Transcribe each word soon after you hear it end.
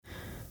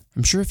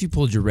I'm sure if you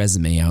pulled your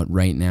resume out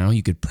right now,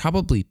 you could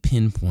probably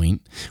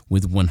pinpoint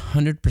with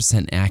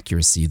 100%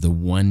 accuracy the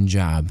one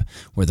job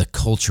where the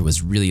culture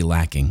was really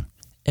lacking.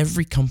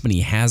 Every company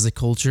has a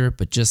culture,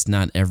 but just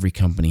not every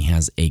company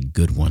has a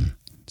good one.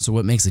 So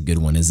what makes a good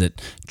one? Is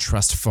it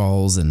trust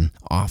falls and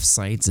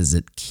offsites? Is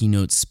it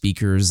keynote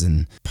speakers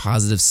and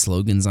positive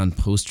slogans on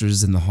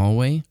posters in the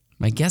hallway?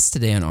 My guest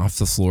today on Off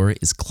the Floor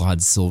is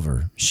Claude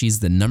Silver.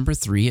 She's the number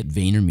 3 at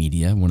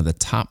VaynerMedia, one of the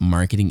top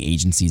marketing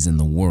agencies in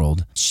the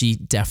world. She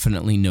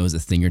definitely knows a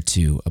thing or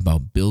two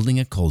about building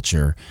a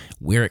culture,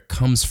 where it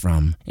comes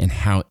from, and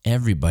how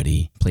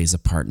everybody plays a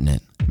part in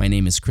it. My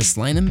name is Chris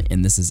Lynham,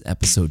 and this is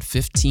episode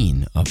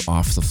 15 of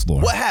Off the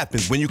Floor. What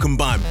happens when you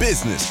combine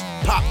business,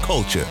 pop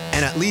culture,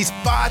 and at least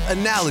 5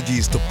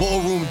 analogies to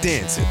ballroom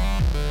dancing?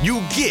 You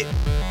get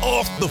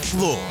Off the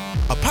Floor,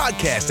 a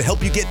podcast to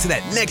help you get to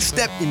that next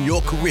step in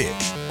your career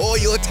or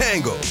your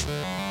tango.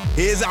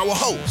 Here's our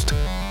host,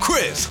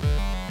 Chris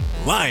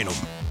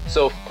Lynham.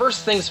 So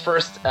first things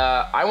first,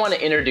 I want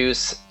to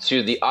introduce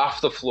to the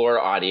Off the Floor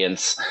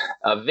audience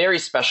a very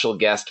special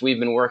guest. We've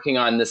been working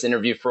on this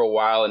interview for a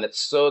while, and it's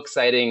so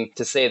exciting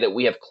to say that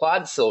we have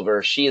Claude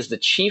Silver. She is the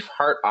Chief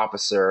Heart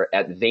Officer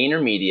at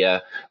VaynerMedia,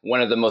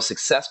 one of the most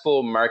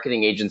successful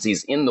marketing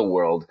agencies in the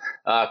world.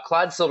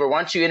 Claude Silver, why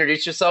don't you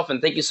introduce yourself,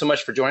 and thank you so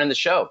much for joining the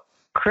show.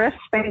 Chris,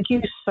 thank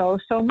you so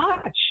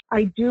much.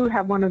 I do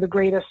have one of the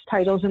greatest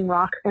titles in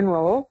rock and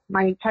roll.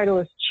 My title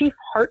is Chief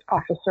Heart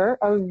Officer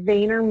of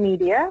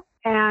VaynerMedia,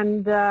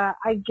 and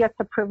I get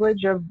the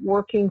privilege of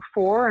working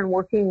for and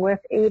working with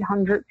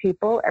 800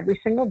 people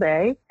every single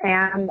day,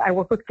 and I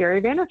work with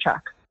Gary Vaynerchuk.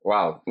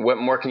 Wow. What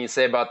more can you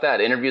say about that?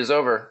 Interview's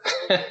over.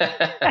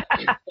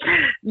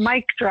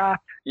 Mic drop.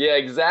 Yeah,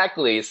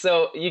 exactly.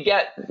 So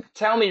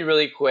tell me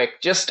really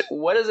quick, just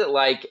what is it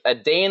like a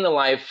day in the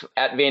life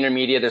at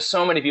VaynerMedia? There's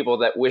so many people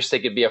that wish they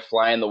could be a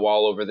fly on the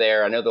wall over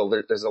there. I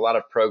know there's a lot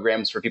of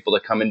programs for people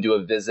to come and do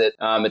a visit.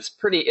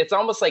 It's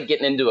almost like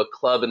getting into a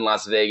club in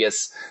Las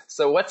Vegas.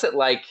 So what's it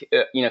like,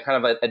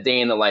 kind of a day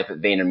in the life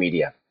at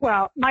VaynerMedia?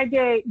 Well, my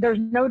day, there's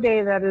no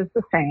day that is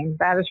the same.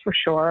 That is for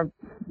sure.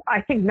 I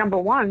think number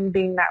one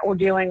being that we're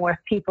dealing with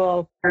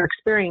people their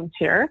experience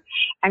here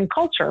and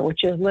culture,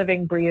 which is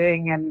living,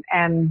 breathing,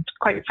 and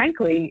quite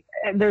frankly,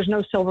 there's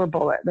no silver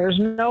bullet. There's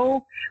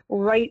no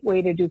right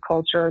way to do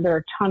culture. There are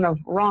a ton of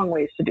wrong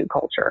ways to do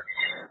culture.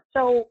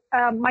 So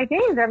my day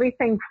is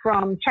everything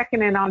from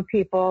checking in on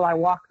people. I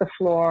walk the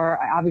floor.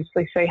 I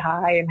obviously say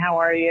hi and how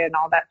are you and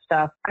all that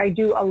stuff. I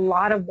do a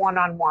lot of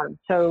one-on-one.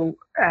 So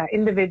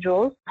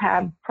individuals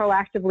have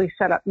proactively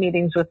set up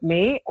meetings with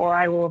me, or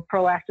I will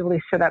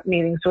proactively set up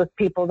meetings with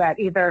people that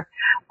either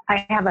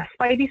I have a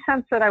spidey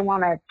sense that I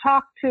want to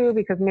talk to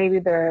because maybe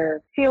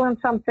they're feeling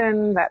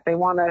something that they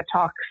want to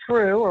talk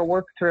through or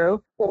work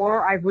through,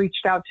 or I've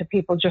reached out to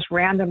people just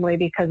randomly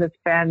because it's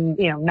been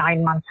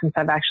 9 months since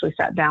I've actually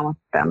sat down with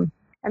them.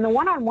 And the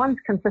one-on-ones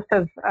consist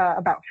of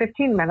about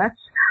 15 minutes,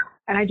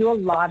 and I do a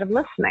lot of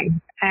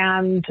listening.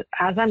 And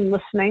as I'm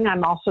listening,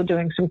 I'm also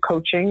doing some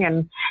coaching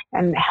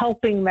and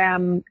helping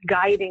them,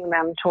 guiding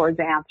them towards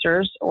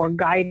answers or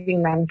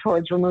guiding them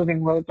towards removing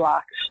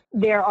roadblocks.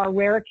 There are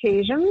rare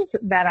occasions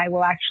that I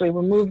will actually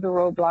remove the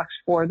roadblocks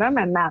for them,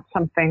 and that's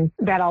something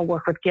that I'll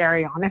work with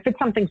Gary on. If it's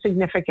something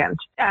significant,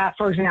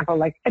 for example,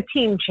 like a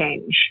team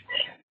change.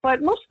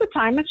 But most of the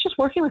time, it's just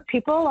working with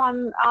people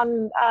on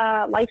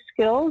life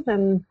skills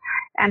and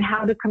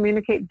how to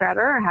communicate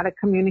better, how to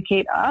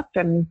communicate up,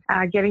 and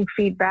getting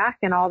feedback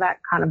and all that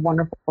kind of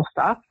wonderful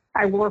stuff.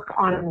 I work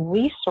on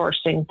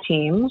resourcing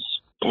teams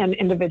and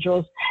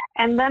individuals,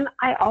 and then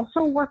I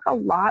also work a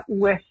lot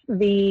with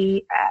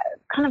the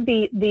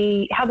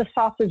how the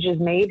sausage is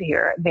made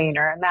here at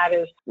Vayner, and that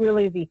is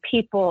really the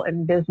people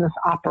and business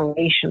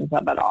operations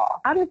of it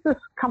all. How does this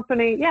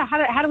company?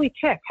 How do we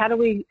tick? How do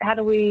we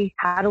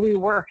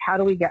work? How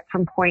do we get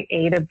from point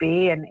A to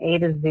B and A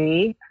to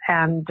Z?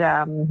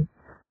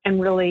 And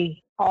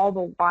really, all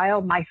the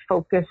while, my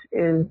focus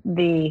is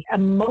the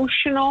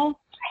emotional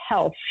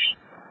health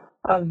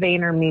of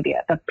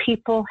VaynerMedia, the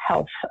people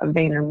health of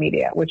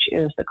VaynerMedia, which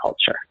is the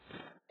culture.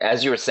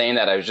 As you were saying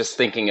that, I was just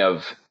thinking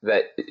of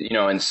that,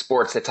 in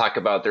sports, they talk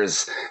about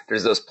there's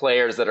those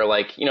players that are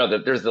like,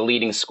 there's the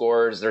leading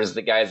scorers, there's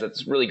the guys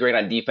that's really great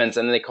on defense,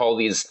 and then they call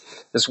this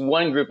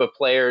one group of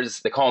players,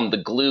 they call them the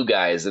glue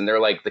guys, and they're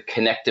like the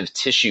connective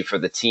tissue for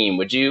the team.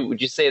 Would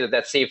you say that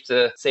that's safe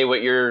to say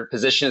what your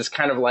position is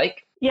kind of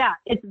like? Yeah,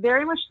 it's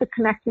very much the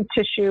connective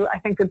tissue. I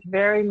think it's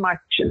very much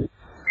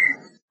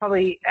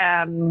probably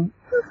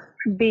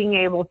being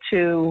able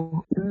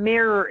to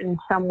mirror in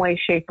some way,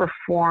 shape, or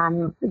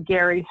form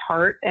Gary's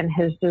heart and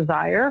his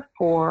desire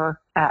for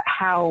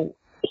how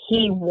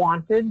he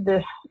wanted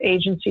this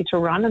agency to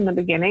run in the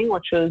beginning,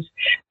 which was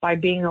by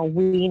being a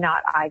we,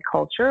 not I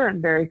culture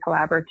and very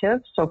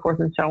collaborative, so forth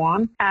and so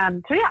on.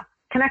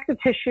 Connective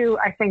tissue,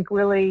 I think,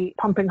 really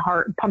pumping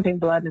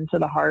blood into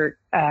the heart,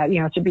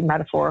 to be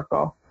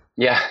metaphorical.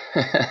 Yeah,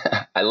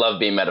 I love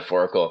being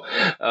metaphorical.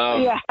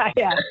 Yeah.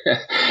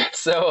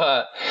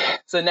 So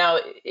now,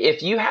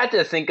 if you had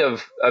to think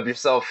of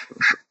yourself,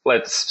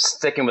 let's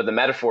sticking with the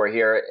metaphor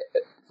here,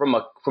 from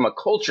a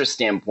culture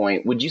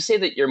standpoint, would you say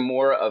that you're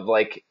more of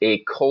like a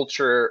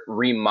culture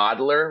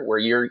remodeler, where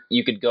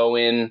you could go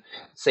in,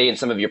 say in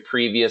some of your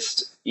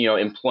previous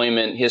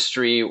employment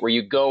history, where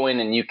you go in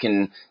and you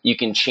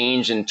can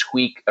change and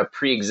tweak a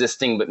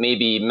pre-existing but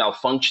maybe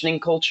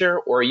malfunctioning culture?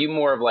 Or are you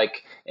more of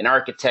like an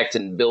architect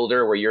and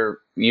builder, where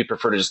you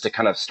prefer to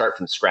kind of start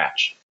from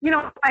scratch?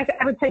 I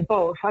would say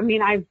both. I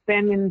mean, I've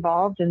been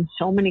involved in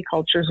so many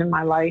cultures in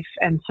my life,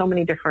 and so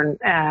many different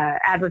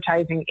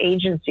advertising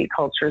agency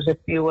cultures, if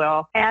you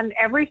will. And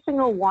every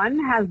single one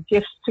has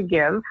gifts to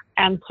give.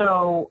 And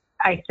so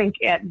I think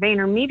at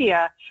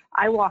VaynerMedia,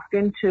 I walked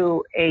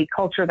into a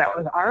culture that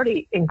was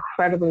already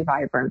incredibly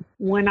vibrant.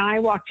 When I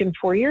walked in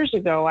 4 years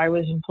ago, I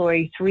was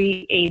employee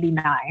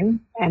 389,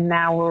 and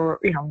now we're,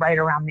 right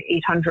around the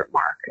 800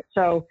 mark.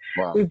 So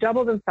wow. We've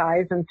doubled in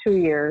size in 2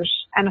 years.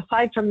 And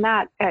aside from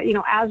that,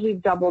 as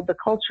we've doubled, the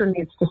culture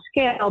needs to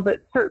scale, but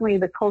certainly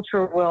the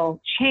culture will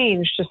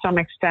change to some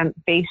extent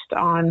based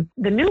on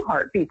the new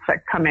heartbeats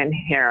that come in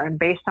here, and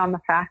based on the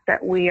fact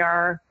that we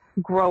are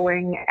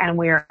growing and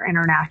we are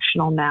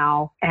international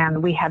now,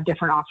 and we have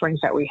different offerings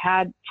that we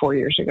had 4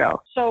 years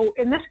ago. So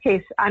in this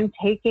case, I'm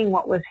taking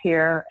what was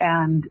here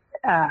and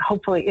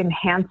hopefully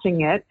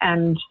enhancing it,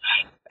 and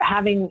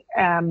having,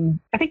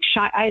 I think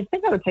I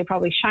would say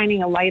probably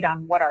shining a light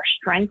on what our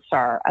strengths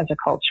are as a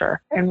culture,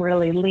 and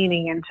really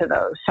leaning into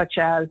those, such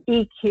as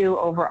EQ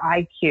over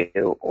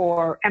IQ,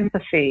 or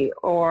empathy,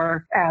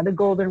 or the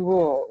golden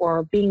rule,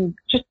 or being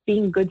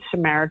good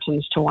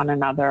Samaritans to one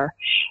another,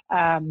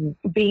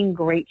 being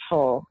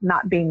grateful,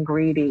 not being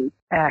greedy,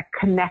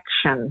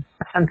 connection,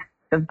 a sense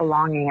of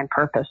belonging and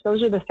purpose.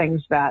 Those are the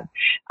things that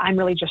I'm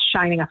really just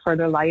shining a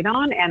further light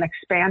on and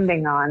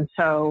expanding on,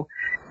 so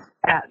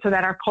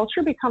that our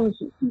culture becomes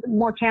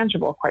more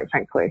tangible, quite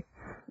frankly.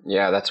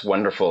 Yeah, that's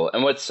wonderful.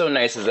 And what's so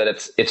nice is that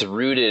it's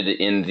rooted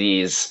in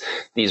these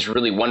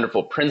really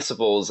wonderful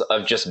principles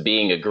of just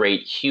being a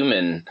great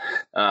human.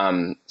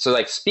 So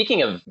like,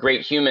 speaking of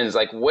great humans,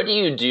 like, what do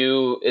you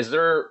do? Is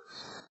there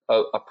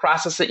a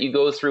process that you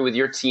go through with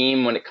your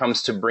team when it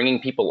comes to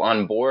bringing people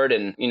on board?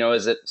 And,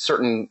 is it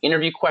certain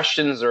interview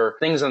questions or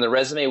things on the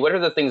resume? What are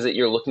the things that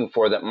you're looking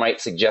for that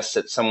might suggest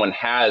that someone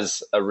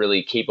has a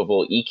really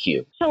capable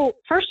EQ? So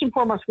first and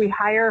foremost, we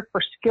hire for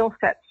skill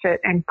set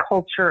fit and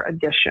culture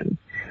addition.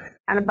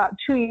 And about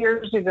 2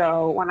 years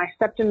ago, when I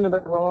stepped into the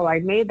role, I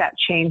made that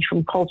change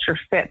from culture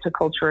fit to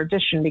culture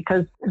addition,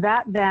 because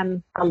that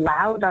then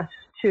allowed us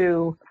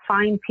to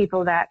find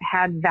people that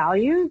had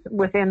values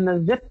within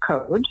the zip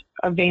code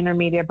of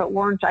VaynerMedia, but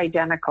weren't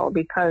identical,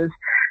 because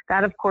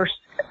that, of course,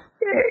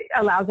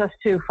 allows us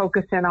to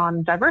focus in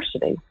on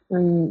diversity.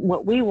 And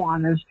what we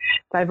want is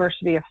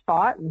diversity of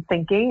thought and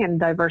thinking, and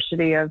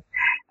diversity of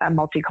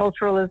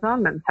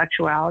multiculturalism and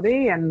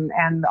sexuality and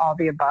all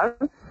the above.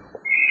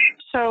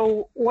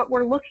 So what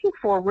we're looking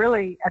for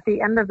really at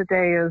the end of the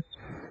day is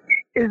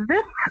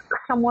this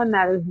someone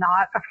that is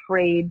not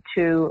afraid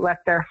to let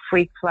their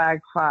freak flag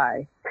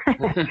fly?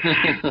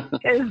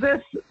 Is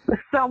this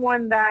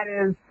someone that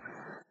is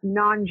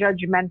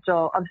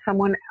non-judgmental of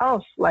someone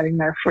else letting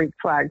their freak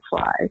flag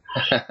fly?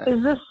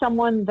 Is this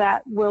someone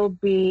that will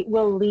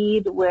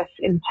lead with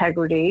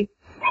integrity,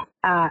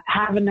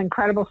 have an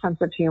incredible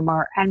sense of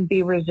humor, and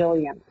be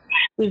resilient?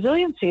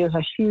 Resiliency is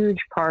a huge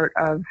part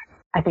of,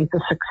 I think,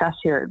 the success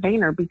here at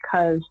Vayner,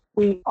 because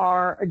we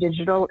are a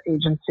digital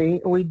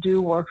agency. We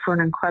do work for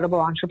an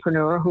incredible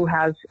entrepreneur who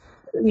has,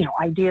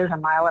 ideas a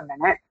mile a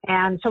minute.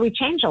 And so we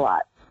change a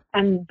lot.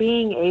 And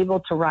being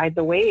able to ride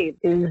the wave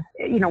is,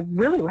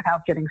 really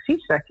without getting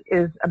seasick,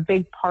 is a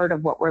big part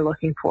of what we're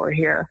looking for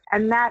here.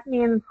 And that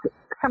means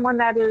someone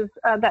that is,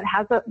 that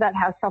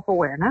has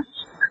self-awareness.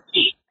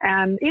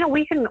 And,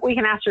 we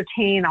can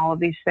ascertain all of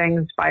these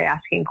things by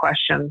asking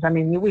questions. I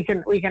mean, we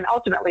can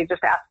ultimately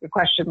just ask a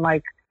question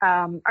like,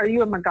 are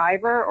you a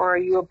MacGyver or are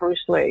you a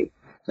Bruce Lee?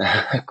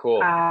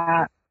 Cool.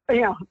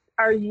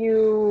 Are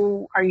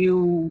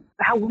you,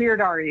 how weird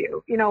are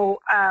you?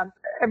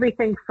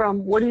 Everything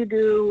from, what do you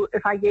do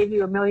if I gave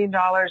you $1 million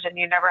and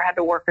you never had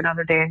to work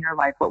another day in your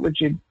life? What would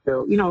you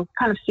do?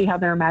 Kind of see how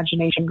their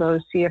imagination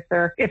goes, see if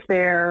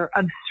they're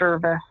of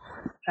service.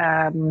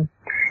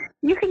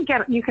 You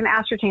can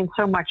ascertain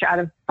so much out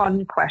of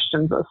fun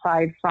questions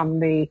aside from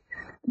the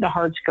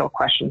hard skill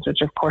questions,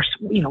 which of course,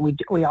 we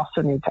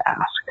also need to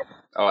ask.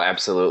 Oh,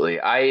 absolutely.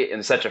 I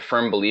am such a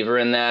firm believer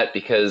in that,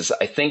 because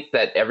I think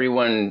that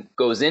everyone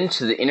goes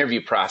into the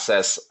interview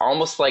process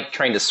almost like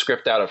trying to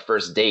script out a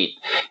first date.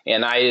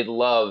 And I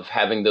love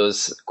having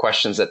those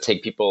questions that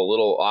take people a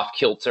little off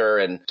kilter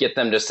and get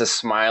them just to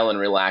smile and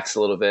relax a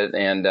little bit.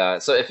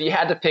 And so if you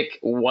had to pick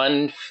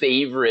one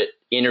favorite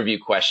interview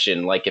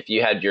question, like if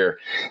you had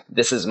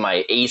this is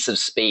my ace of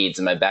spades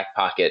in my back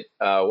pocket,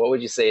 what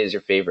would you say is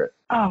your favorite?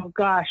 Oh,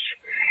 gosh.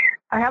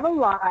 I have a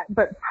lot,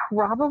 but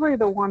probably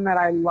the one that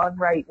I love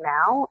right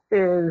now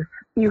is,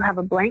 you have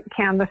a blank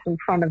canvas in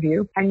front of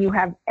you and you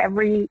have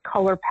every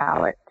color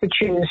palette to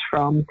choose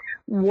from.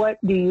 What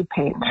do you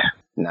paint?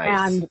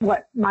 Nice. And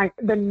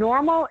the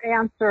normal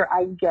answer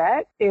I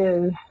get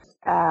is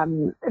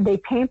they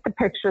paint the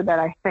picture that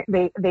I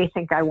think they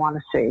think I want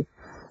to see.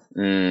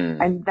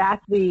 And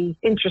that's the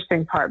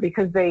interesting part,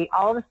 because they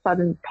all of a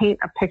sudden paint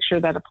a picture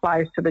that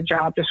applies to the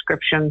job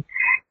description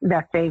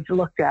that they've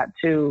looked at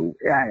to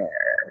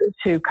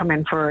come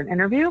in for an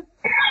interview.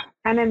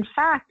 And in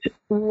fact,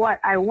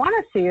 what I want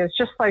to see is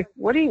just like,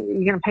 you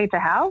going to paint a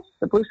house,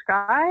 the blue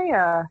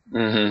sky?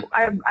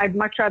 I'd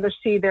much rather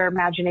see their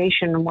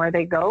imagination and where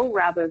they go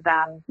rather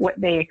than what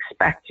they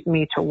expect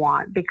me to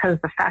want. Because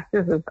the fact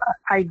is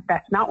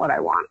that's not what I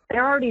want.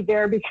 They're already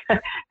there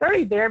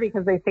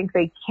because they think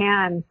they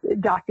can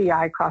dot the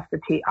I, cross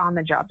the T on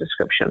the job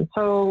description.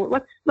 So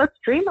let's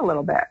dream a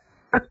little bit.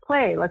 Let's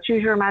play. Let's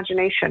use your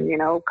imagination,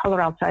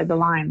 color outside the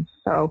lines.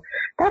 So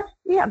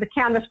the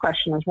Canvas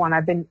question is one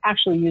I've been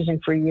actually using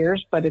for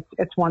years, but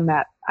it's one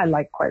that I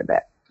like quite a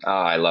bit. Oh,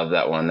 I love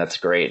that one. That's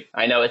great.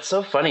 I know it's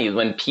so funny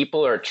when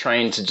people are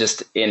trying to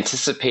just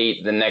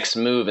anticipate the next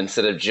move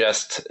instead of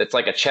it's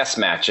like a chess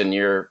match and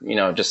you're,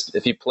 just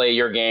if you play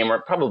your game, or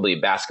probably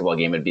a basketball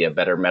game would be a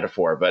better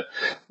metaphor, but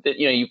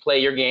you play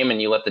your game and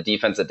you let the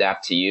defense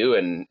adapt to you.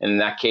 And in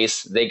that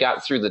case, they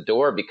got through the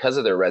door because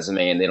of their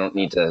resume and they don't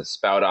need to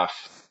spout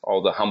off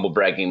all the humble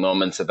bragging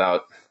moments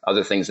about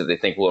other things that they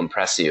think will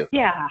impress you.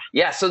 Yeah.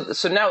 Yeah.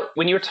 So now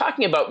when you were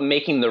talking about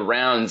making the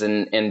rounds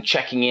and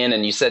checking in,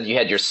 and you said you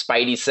had your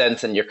spidey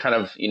sense and you're kind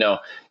of,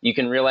 you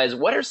can realize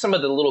what are some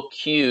of the little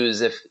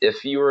cues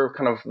if you were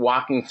kind of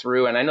walking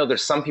through, and I know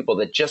there's some people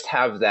that just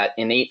have that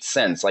innate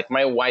sense. Like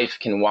my wife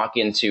can walk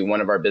into one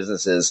of our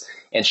businesses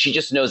and she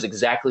just knows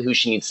exactly who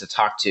she needs to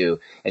talk to.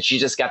 And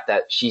she's got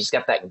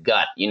that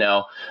gut,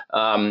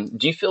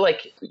 Do you feel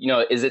like,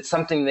 is it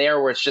something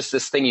there where it's just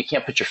this thing you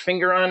can't put your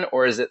finger on,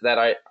 or is it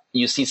that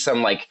you see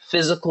some like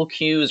physical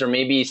cues or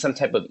maybe some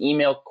type of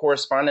email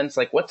correspondence?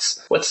 Like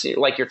what's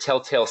like your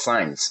telltale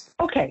signs?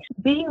 Okay.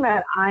 Being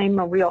that I'm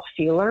a real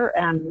feeler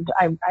and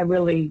I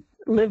really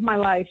live my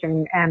life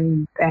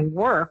and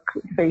work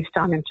based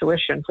on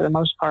intuition for the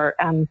most part,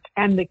 and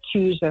the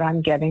cues that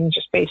I'm getting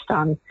just based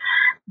on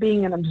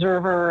being an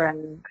observer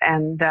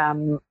and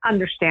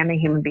understanding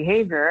human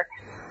behavior,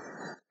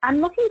 I'm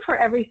looking for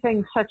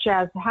everything such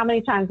as how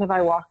many times have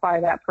I walked by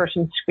that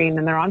person's screen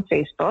and they're on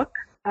Facebook?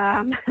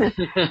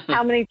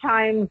 How many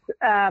times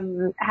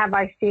have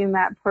I seen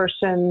that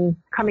person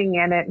coming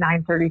in at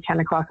 9:30, 10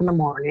 o'clock in the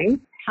morning?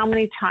 How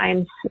many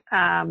times,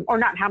 or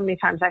not how many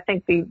times, I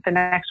think the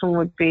next one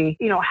would be,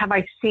 have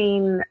I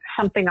seen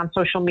something on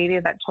social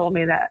media that told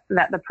me that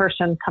the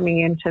person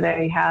coming in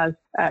today has,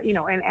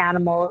 an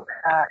animal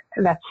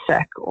that's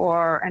sick,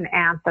 or an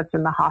aunt that's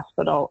in the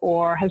hospital,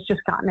 or has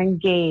just gotten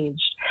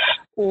engaged,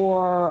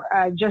 or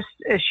just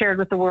shared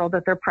with the world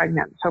that they're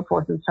pregnant, so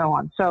forth and so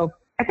on. So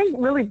I think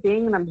really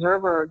being an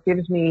observer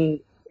gives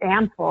me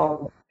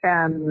ample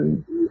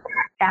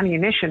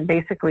ammunition,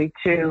 basically,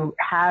 to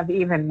have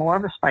even more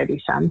of a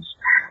spidey sense.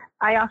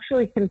 I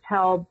actually can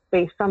tell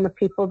based on the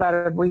people that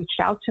have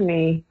reached out to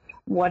me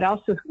what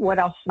else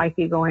might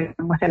be going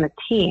on within a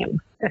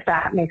team, if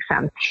that makes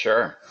sense.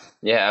 Sure.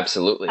 Yeah,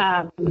 absolutely.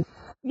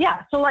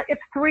 So like if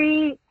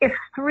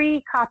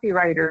three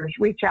copywriters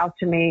reach out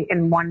to me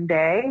in one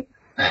day,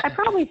 I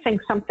probably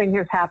think something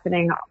is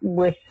happening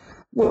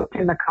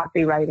within the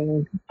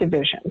copywriting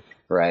division.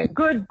 Right.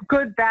 Good,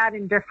 bad,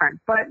 indifferent.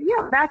 But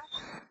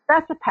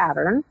that's a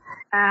pattern.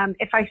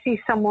 If I see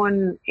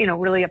someone,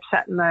 really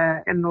upset in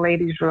the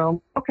ladies'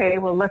 room, okay,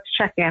 well, let's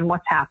check in.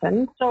 What's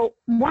happened? So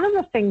one of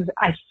the things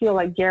I feel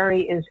like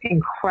Gary is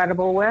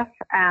incredible with,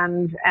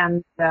 and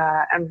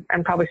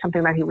probably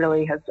something that he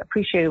really has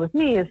appreciated with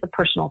me, is the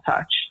personal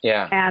touch.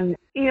 Yeah. And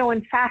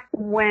in fact,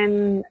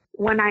 when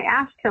I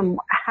asked him,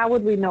 how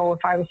would we know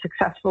if I was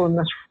successful in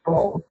this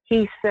role?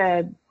 He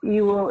said,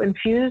 you will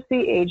infuse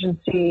the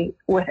agency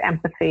with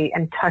empathy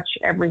and touch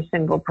every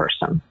single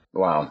person.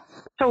 Wow.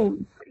 So,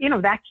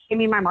 that gave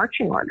me my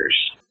marching orders.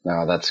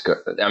 No, that's good.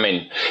 I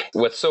mean,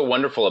 what's so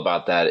wonderful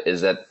about that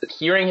is that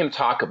hearing him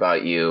talk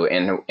about you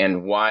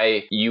and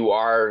why you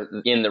are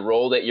in the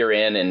role that you're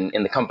in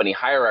the company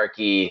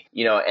hierarchy,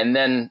 and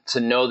then to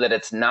know that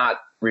it's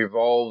not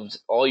revolved,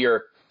 all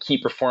your key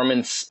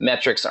performance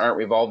metrics aren't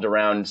revolved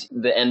around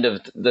the end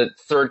of the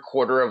third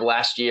quarter of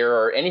last year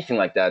or anything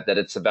like that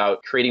it's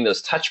about creating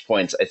those touch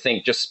points, I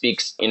think just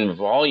speaks in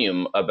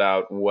volume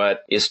about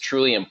what is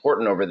truly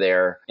important over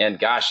there. And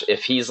gosh,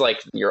 if he's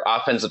like your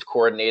offensive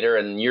coordinator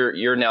and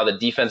you're now the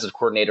defensive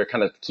coordinator,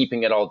 kind of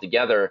keeping it all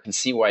together, I can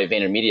see why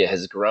VaynerMedia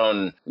has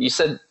grown. You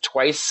said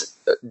twice,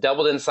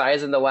 doubled in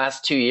size in the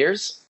last 2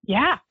 years?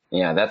 Yeah.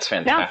 Yeah, that's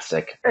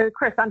fantastic.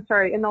 Chris, I'm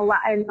sorry. In the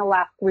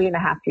last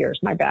 3.5 years,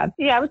 my bad.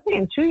 Yeah, I would say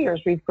in 2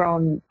 years, we've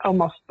grown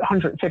almost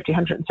 150,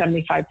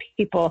 175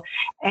 people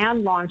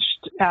and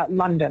launched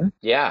London.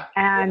 Yeah.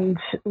 And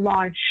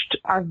launched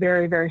our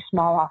very, very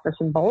small office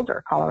in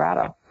Boulder,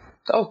 Colorado.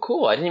 Oh,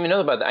 cool. I didn't even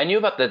know about that. I knew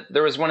about that.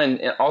 There was one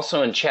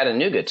also in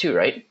Chattanooga too,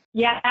 right?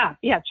 Yeah.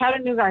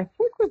 Chattanooga, I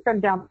think we've been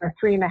down there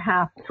 3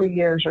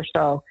 years or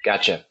so.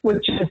 Gotcha.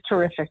 Which is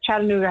terrific.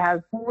 Chattanooga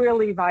has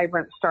really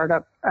vibrant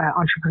startup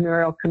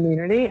entrepreneurial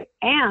community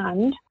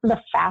and the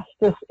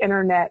fastest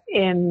internet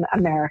in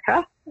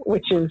America,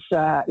 which is,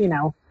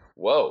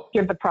 Whoa.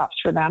 Give the props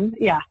for them.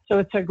 Yeah. So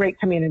it's a great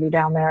community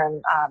down there.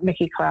 And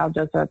Mickey Cloud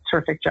does a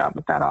terrific job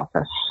with that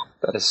office.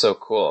 That is so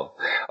cool.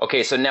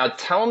 Okay, so now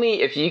tell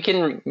me, if you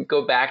can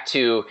go back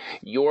to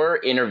your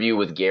interview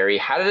with Gary,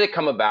 how did it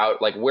come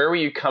about? Like, where were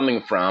you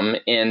coming from?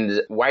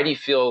 And why do you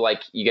feel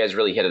like you guys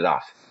really hit it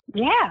off?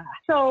 Yeah.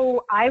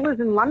 So I was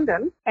in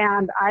London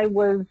and I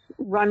was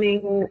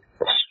running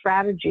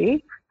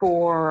strategy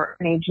for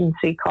an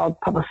agency called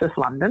Publicis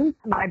London.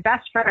 My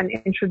best friend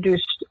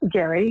introduced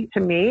Gary to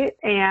me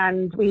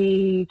and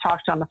we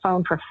talked on the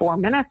phone for 4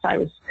 minutes. I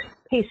was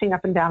pacing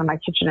up and down in my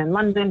kitchen in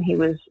London. He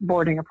was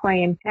boarding a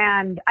plane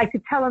and I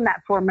could tell in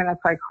that 4 minutes,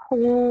 like,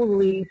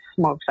 holy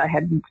smokes,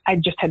 I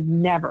just had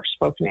never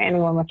spoken to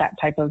anyone with that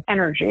type of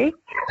energy.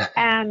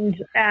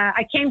 And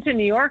I came to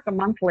New York a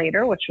month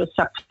later, which was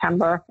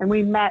September, and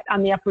we met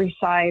on the Upper East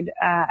Side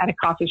at a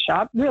coffee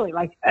shop, really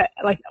like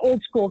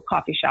old school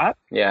coffee shop.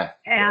 Yeah.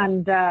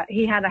 And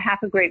he had a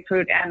half a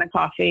grapefruit and a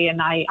coffee, and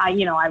I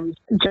was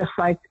just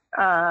like,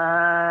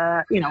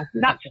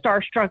 not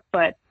starstruck,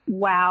 but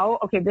wow,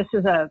 okay, this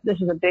is a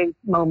big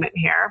moment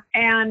here.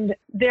 And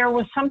there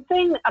was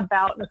something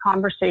about the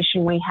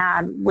conversation we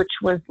had, which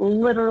was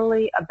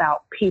literally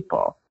about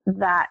people,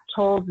 that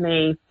told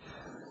me,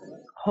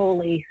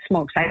 holy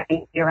smokes, I need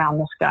to be around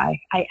this guy.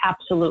 I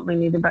absolutely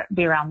need to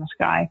be around this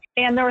guy.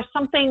 And there was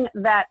something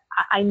that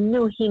I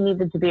knew he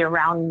needed to be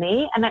around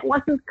me. And it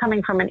wasn't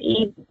coming from an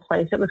easy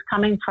place. It was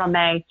coming from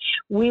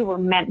we were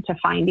meant to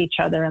find each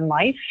other in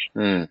life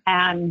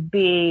and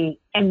be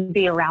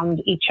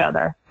around each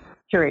other,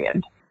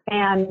 period.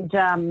 And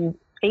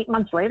 8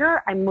 months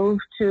later, I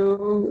moved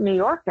to New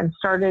York and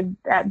started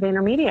at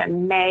VaynerMedia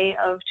in May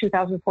of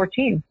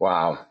 2014.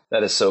 Wow,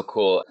 that is so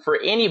cool. For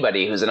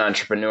anybody who's an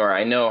entrepreneur,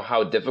 I know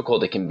how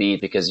difficult it can be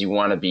because you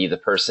want to be the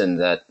person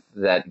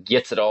that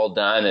gets it all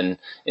done, and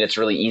it's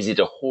really easy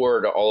to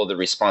hoard all of the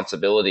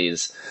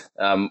responsibilities.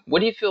 What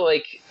do you feel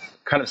like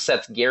kind of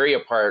sets Gary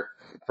apart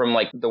from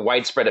like the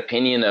widespread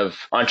opinion of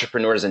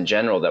entrepreneurs in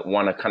general that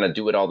want to kind of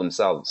do it all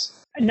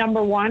themselves?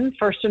 Number one,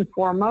 first and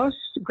foremost,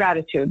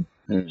 gratitude.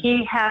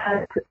 He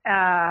has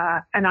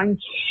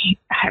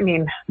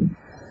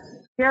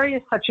Gary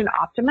is such an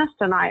optimist,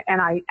 and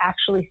I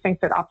actually think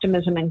that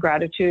optimism and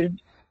gratitude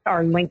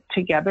are linked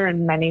together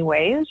in many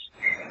ways.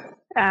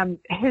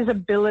 His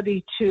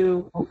ability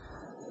to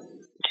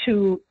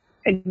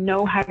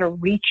know how to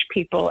reach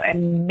people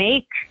and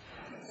make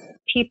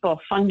people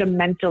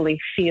fundamentally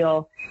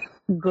feel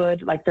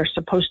good, like they're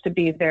supposed to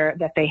be there,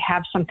 that they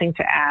have something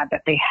to add,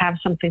 that they have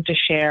something to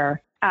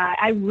share,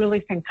 I really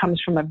think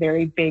comes from a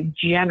very big,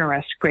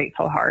 generous,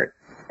 grateful heart.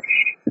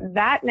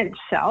 That in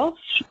itself,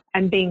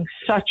 and being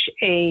such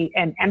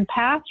an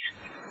empath,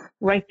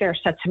 right there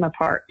sets him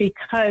apart.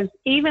 Because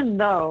even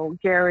though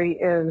Gary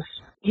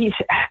he's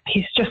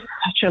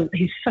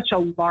such a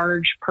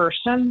large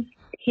person,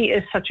 he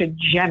is such a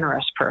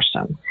generous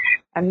person,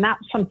 and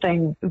that's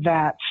something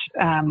that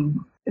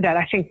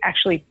I think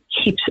actually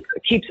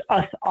keeps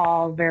us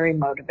all very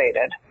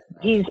motivated.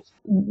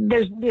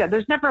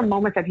 There's never a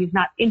moment that he's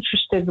not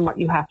interested in what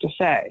you have to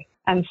say.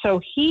 And so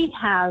he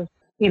has,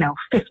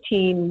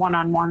 15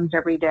 one-on-ones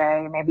every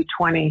day, maybe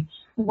 20.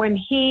 When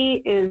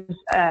he is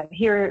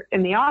here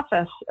in the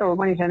office, or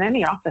when he's in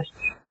any office,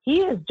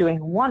 he is doing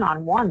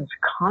one-on-ones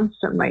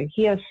constantly.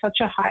 He has such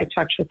a high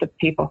touch with the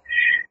people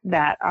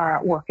that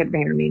work at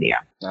VaynerMedia.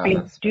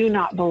 I do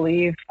not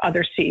believe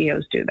other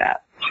CEOs do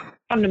that.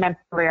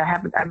 Fundamentally,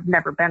 I've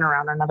never been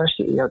around another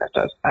CEO that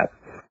does that.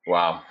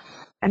 Wow.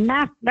 And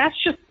that's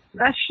just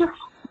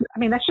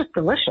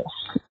delicious,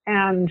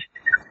 and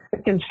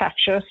it's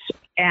infectious,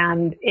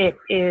 and it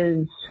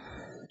is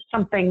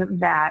something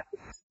that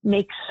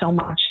makes so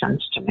much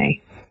sense to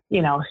me,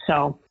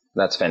 so.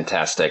 That's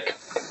fantastic.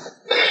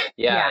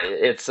 Yeah,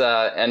 it's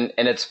and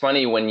it's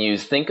funny when you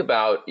think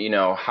about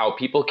how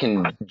people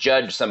can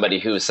judge somebody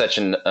who's such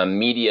a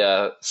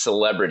media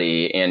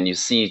celebrity, and you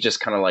see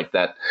just kind of like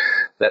that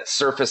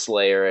surface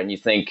layer, and you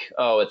think,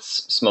 oh,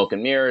 it's smoke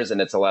and mirrors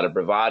and it's a lot of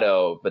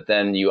bravado, but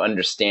then you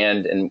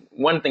understand. And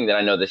one thing that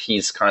I know that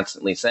he's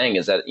constantly saying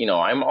is that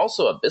I'm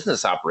also a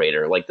business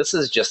operator. Like, this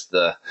is just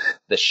the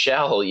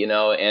shell,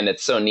 and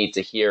it's so neat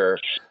to hear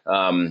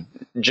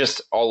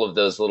just all of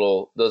those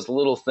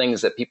little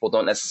things that people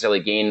don't necessarily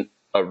gain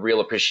a real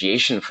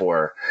appreciation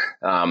for,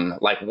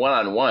 like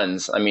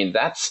one-on-ones. I mean,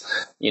 that's,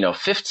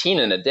 15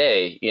 in a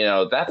day,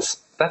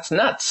 that's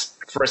nuts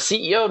for a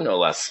CEO, no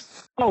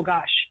less. Oh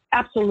gosh,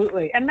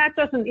 absolutely. And that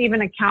doesn't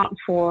even account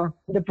for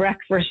the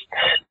breakfast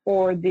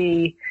or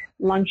the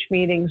lunch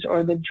meetings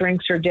or the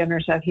drinks or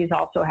dinners that he's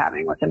also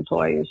having with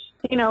employees.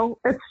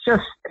 It's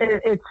just,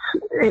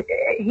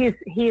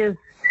 he is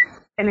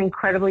an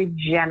incredibly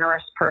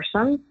generous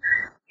person.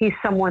 He's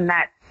someone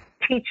that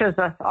teaches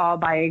us all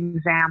by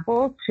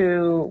example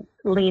to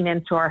lean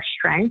into our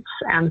strengths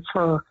and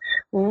to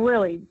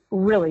really,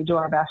 really do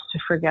our best to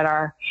forget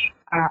our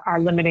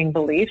limiting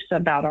beliefs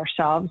about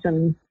ourselves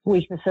and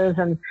weaknesses.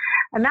 And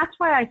that's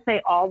why I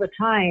say all the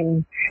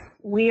time,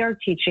 we are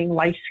teaching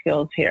life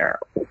skills here.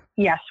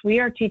 Yes, we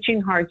are teaching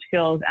hard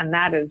skills. And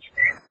that is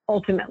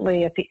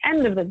ultimately, at the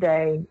end of the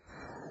day,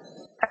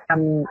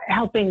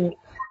 helping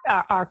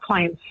our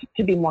clients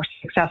to be more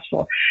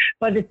successful,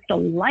 but it's the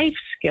life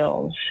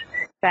skills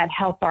that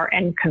help our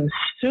end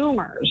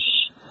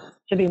consumers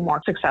to be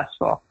more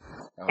successful.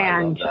 Oh,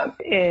 and,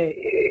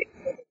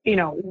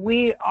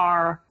 we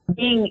are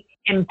being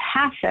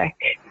empathic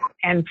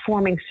and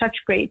forming such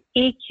great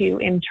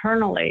EQ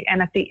internally.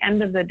 And at the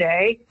end of the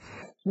day,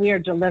 we are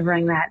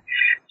delivering that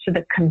to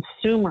the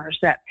consumers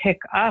that pick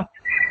up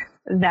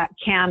that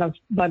can of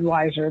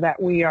Budweiser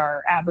that we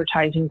are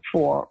advertising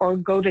for, or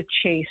go to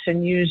Chase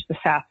and use the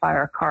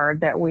Sapphire card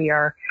that we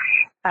are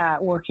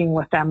working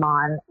with them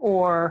on,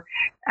 or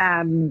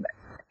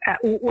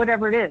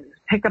whatever it is,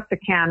 pick up the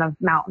can of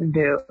Mountain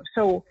Dew.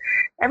 So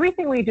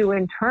everything we do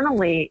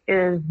internally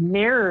is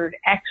mirrored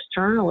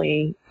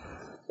externally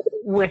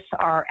with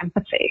our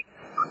empathy.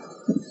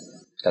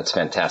 That's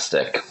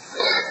fantastic.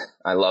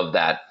 I love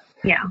that.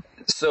 Yeah.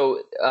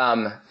 So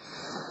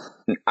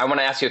I want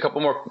to ask you a couple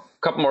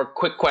more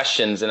quick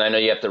questions, and I know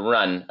you have to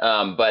run.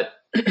 But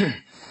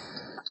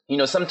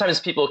sometimes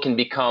people can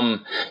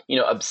become,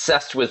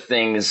 obsessed with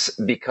things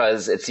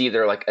because it's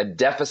either like a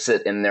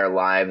deficit in their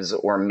lives,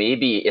 or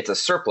maybe it's a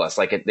surplus.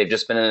 Like they've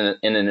just been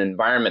in an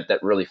environment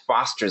that really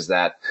fosters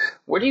that.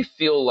 Where do you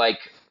feel like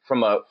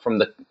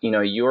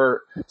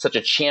you're such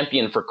a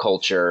champion for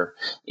culture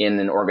in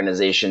an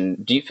organization?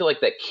 Do you feel like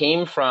that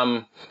came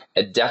from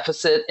a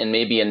deficit in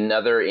maybe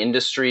another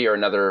industry or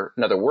another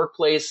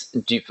workplace?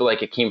 Do you feel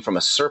like it came from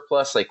a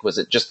surplus? Like, was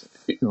it just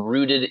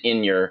rooted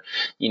in your,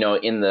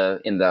 in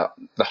the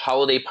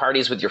holiday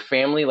parties with your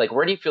family? Like,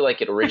 where do you feel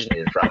like it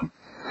originated from?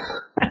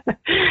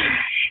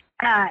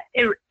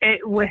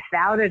 It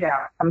without a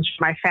doubt comes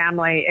from my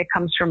family. It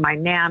comes from my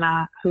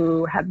Nana,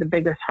 who had the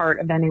biggest heart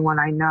of anyone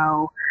I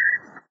know.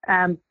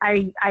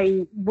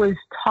 I was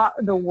taught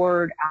the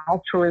word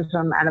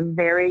altruism at a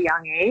very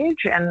young age,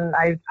 and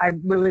I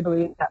really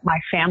believe that my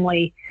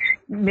family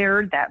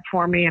mirrored that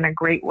for me in a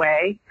great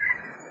way.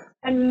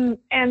 And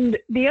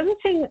the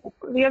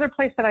other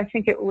place that I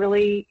think it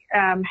really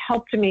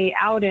helped me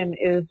out in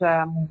is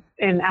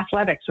in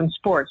athletics and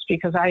sports,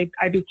 because I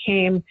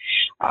became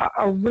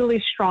a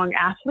really strong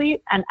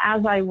athlete. And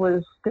as I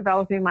was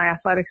developing my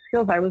athletic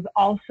skills, I was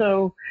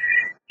also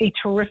a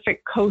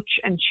terrific coach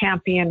and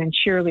champion and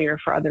cheerleader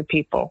for other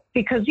people,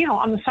 because,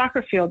 on the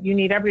soccer field, you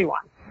need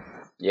everyone.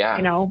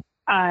 Yeah.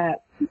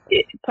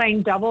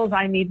 Playing doubles,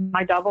 I need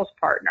my doubles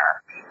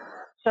partner.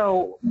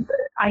 So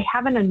I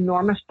have an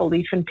enormous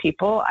belief in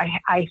people.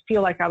 I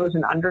feel like I was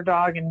an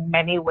underdog in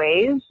many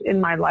ways in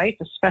my life,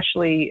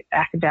 especially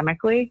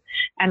academically.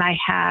 And I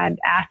had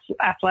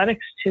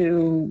athletics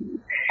to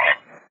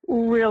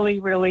really,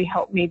 really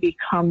help me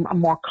become a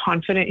more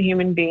confident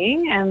human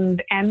being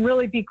and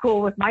really be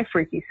cool with my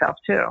freaky self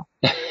too.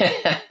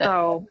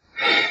 So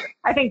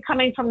I think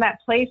coming from that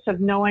place of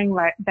knowing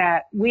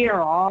that we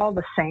are all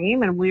the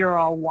same and we are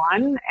all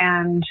one,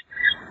 and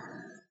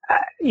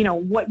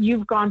what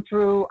you've gone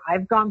through,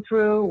 I've gone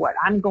through, what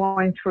I'm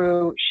going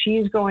through,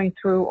 she's going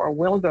through, or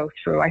will go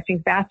through. I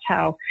think that's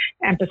how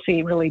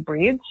empathy really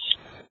breathes.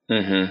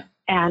 Mm-hmm.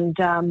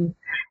 And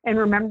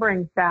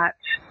remembering that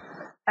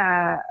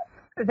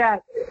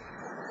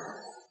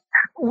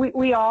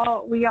we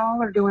all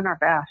are doing our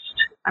best.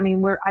 I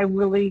mean, I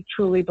really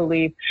truly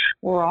believe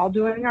we're all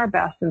doing our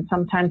best, and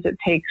sometimes it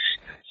takes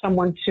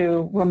someone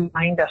to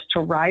remind us to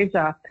rise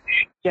up,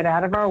 get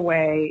out of our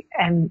way,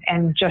 and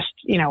just,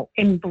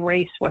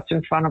 embrace what's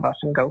in front of us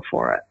and go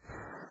for it.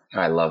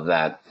 I love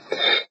that.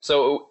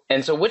 So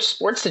which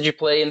sports did you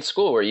play in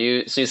school? So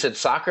you said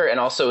soccer, and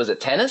also, is it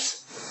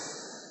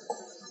tennis?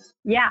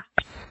 Yeah.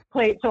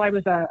 So I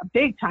was a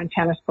big time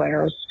tennis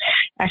player.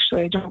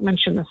 Actually, I don't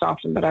mention this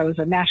often, but I was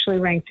a nationally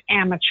ranked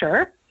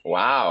amateur.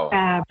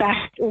 Wow.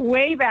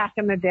 Way back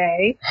in the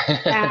day.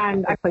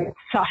 And I played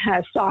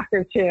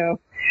soccer too.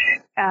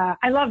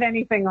 I love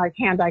anything like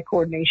hand-eye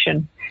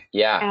coordination.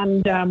 Yeah.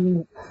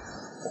 And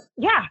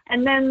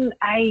and then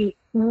I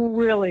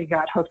really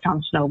got hooked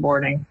on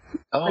snowboarding.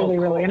 Oh, really,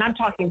 cool. really. And I'm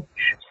talking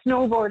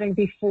snowboarding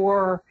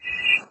before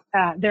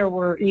there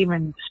were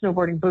even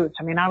snowboarding boots.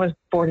 I mean, I was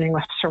boarding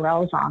with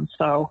Sorels on,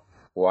 so.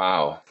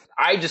 Wow.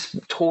 I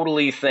just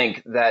totally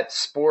think that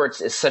sports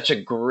is such a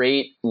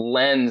great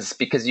lens,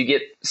 because you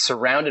get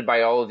surrounded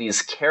by all of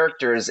these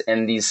characters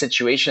and these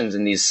situations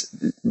and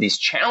these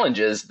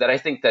challenges that I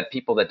think that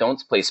people that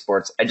don't play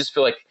sports, I just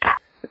feel like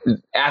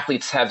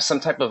athletes have some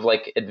type of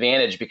like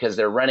advantage because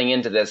they're running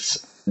into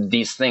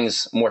these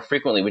things more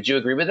frequently. Would you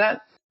agree with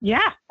that?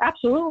 Yeah,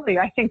 absolutely.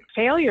 I think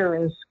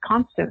failure is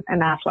constant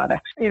in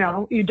athletics.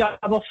 You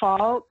double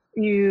fault,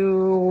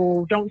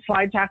 you don't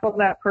slide tackle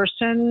that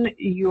person,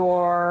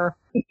 your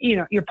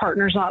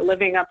partner's not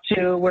living up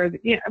to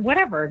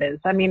whatever it is.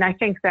 I mean, I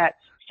think that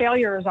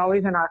failure is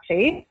always in our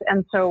face.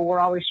 And so we're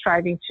always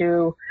striving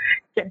to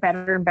get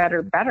better and better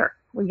and better.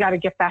 We got to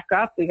get back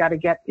up. We got to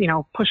get,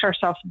 push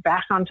ourselves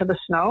back onto the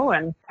snow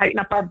and tighten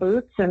up our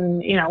boots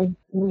and,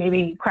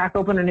 maybe crack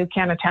open a new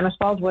can of tennis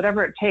balls,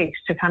 whatever it takes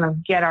to kind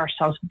of get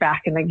ourselves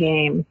back in the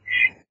game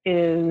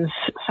is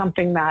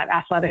something that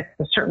athletics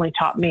has certainly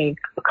taught me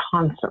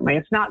constantly.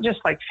 It's not just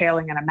like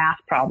failing in a math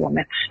problem.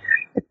 It's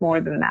It's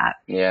more than that.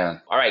 Yeah.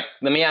 All right.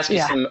 Let me ask you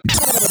some.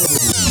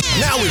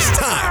 Now it's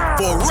time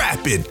for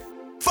rapid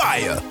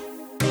fire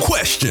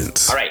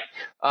questions. All right.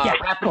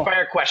 Rapid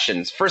fire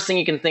questions. First thing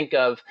you can think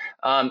of,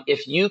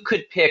 if you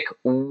could pick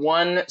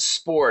one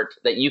sport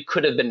that you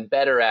could have been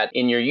better at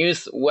in your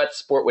youth, what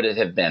sport would it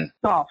have been?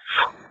 Golf.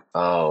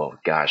 Oh,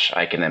 gosh,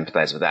 I can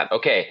empathize with that.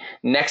 Okay,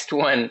 next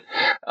one.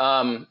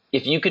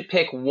 If you could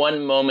pick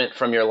one moment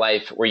from your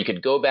life where you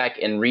could go back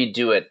and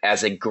redo it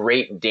as a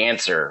great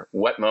dancer,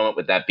 what moment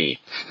would that be?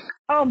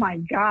 Oh, my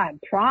God,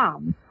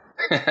 prom.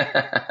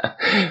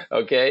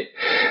 Okay.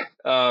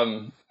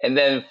 And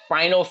then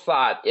final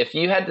thought, if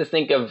you had to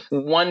think of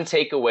one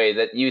takeaway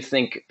that you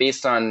think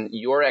based on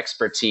your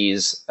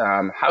expertise,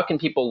 how can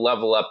people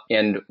level up,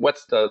 and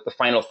what's the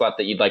final thought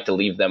that you'd like to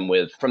leave them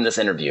with from this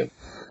interview?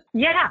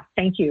 Yeah,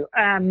 thank you.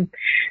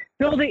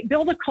 Build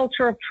a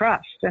culture of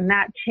trust, and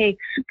that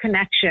takes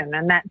connection,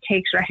 and that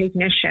takes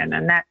recognition,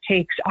 and that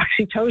takes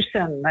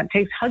oxytocin, that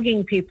takes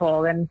hugging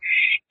people and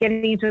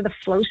getting into the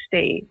flow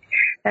state.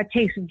 That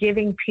takes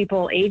giving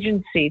people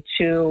agency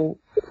to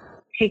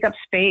take up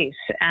space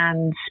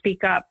and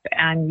speak up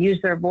and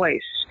use their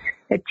voice.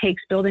 It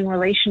takes building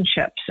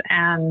relationships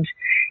and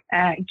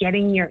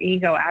getting your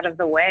ego out of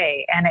the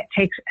way. And it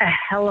takes a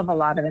hell of a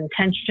lot of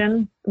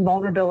intention,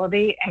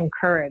 vulnerability, and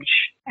courage.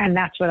 And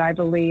that's what I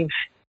believe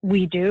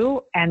we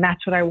do. And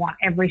that's what I want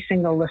every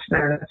single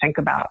listener to think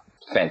about.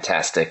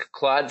 Fantastic.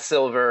 Claude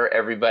Silver,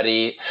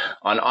 everybody,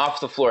 on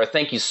Off the Floor.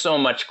 Thank you so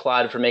much,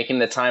 Claude, for making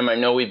the time. I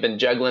know we've been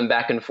juggling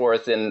back and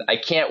forth, and I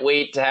can't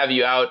wait to have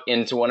you out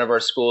into one of our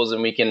schools,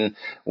 and we can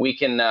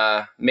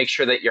make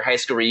sure that your high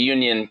school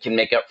reunion can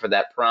make up for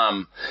that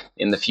prom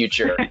in the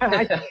future.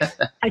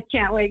 I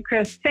can't wait,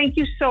 Chris. Thank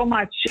you so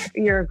much.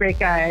 You're a great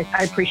guy.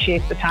 I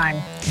appreciate the time.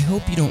 I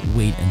hope you don't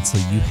wait until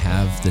you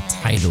have the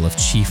title of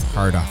Chief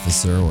Heart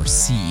Officer or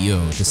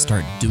CEO to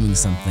start doing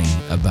something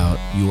about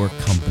your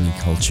company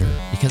culture,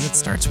 because it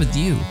starts with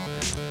you.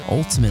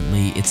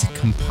 Ultimately, it's a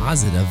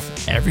composite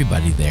of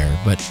everybody there,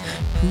 but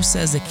who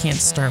says it can't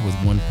start with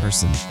one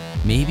person?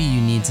 Maybe you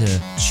need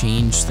to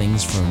change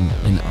things from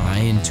an I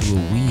into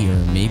a we, or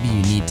maybe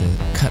you need to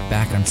cut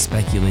back on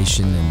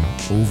speculation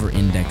and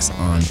over-index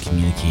on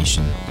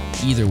communication.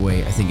 Either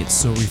way, I think it's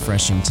so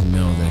refreshing to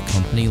know that a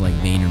company like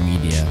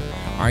VaynerMedia,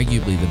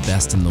 arguably the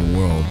best in the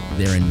world,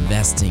 they're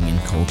investing in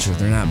culture,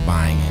 they're not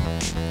buying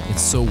it.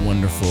 It's so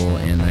wonderful,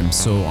 and I'm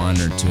so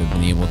honored to have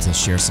been able to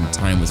share some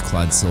time with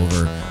Claude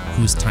Silver,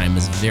 whose time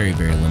is very,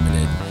 very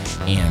limited,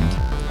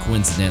 and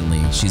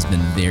coincidentally, she's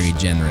been very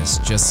generous,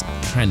 just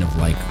kind of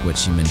like what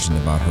she mentioned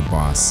about her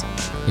boss.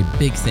 A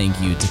big thank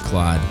you to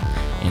Claude,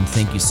 and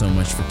thank you so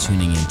much for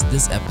tuning in to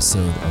this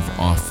episode of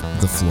Off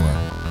the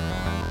Floor.